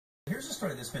a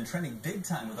story that's been trending big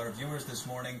time with our viewers this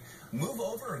morning. Move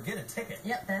over or get a ticket.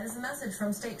 Yep, that is the message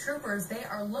from state troopers. They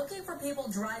are looking for people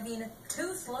driving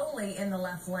too slowly in the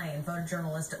left lane.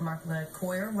 Photojournalist Mark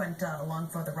LeCoyer went along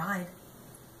for the ride.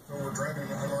 So we're driving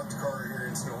an unlocked car here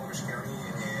in Snohomish County,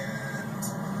 and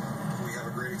we have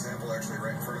a great example actually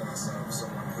right in front of us of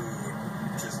someone who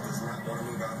just does not want to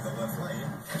move out of the left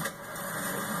lane.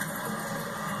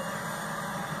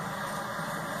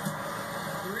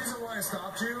 The reason why I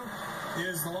stopped you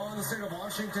is the law in the state of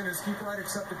Washington is keep right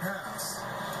except to pass.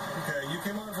 Okay, you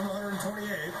came on from 128,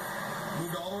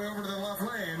 moved all the way over to the left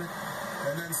lane,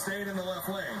 and then stayed in the left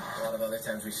lane. A lot of other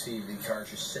times we see the car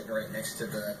just sitting right next to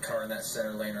the car in that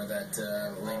center lane or that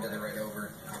lane to the right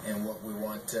over. And what we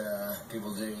want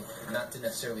people to do, not to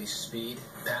necessarily speed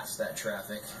past that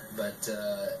traffic, but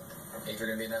if you're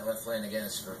going to be in that left lane, again,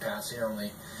 it's for passing only.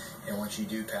 And once you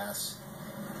do pass,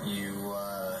 you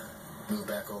move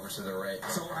back over to the right.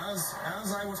 So as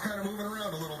I was kind of moving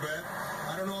around a little bit,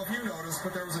 I don't know if you noticed,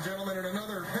 but there was a gentleman in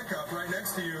another pickup right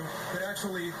next to you that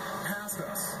actually passed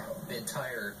us. The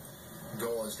entire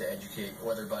goal is to educate,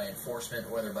 whether by enforcement,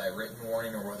 whether by written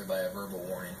warning, or whether by a verbal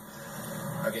warning.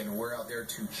 Again, we're out there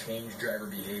to change driver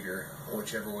behavior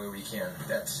whichever way we can.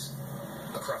 That's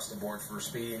across the board for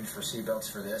speeding, for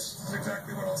seatbelts, for this. This is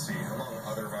exactly what I'll see. Among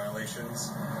other violations,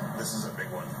 this is a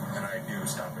big one, and I do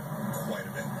stop it quite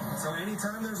a bit. So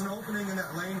anytime there's an opening in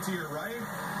that lane to your right,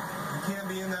 you can't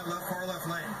be in that far left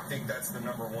lane. I think that's the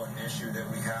number one issue that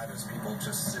we had is people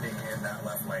just sitting in that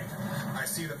left lane. I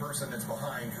see the person that's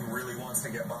behind who really wants to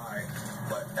get by,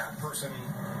 but that person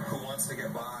who wants to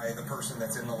get by the person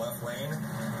that's in the left lane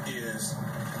is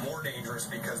more dangerous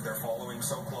because they're following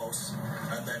so close,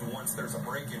 and then once there's a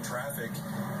break in traffic,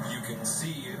 you can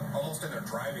see almost in their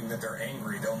driving that they're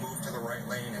angry. They'll move to the right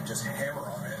lane and just hammer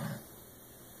on it.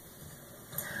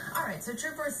 All right, so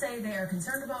troopers say they are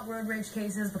concerned about road rage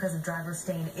cases because of drivers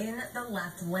staying in the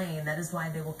left lane. That is why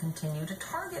they will continue to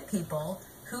target people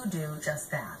who do just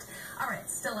that. All right,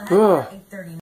 still ahead at 8:30.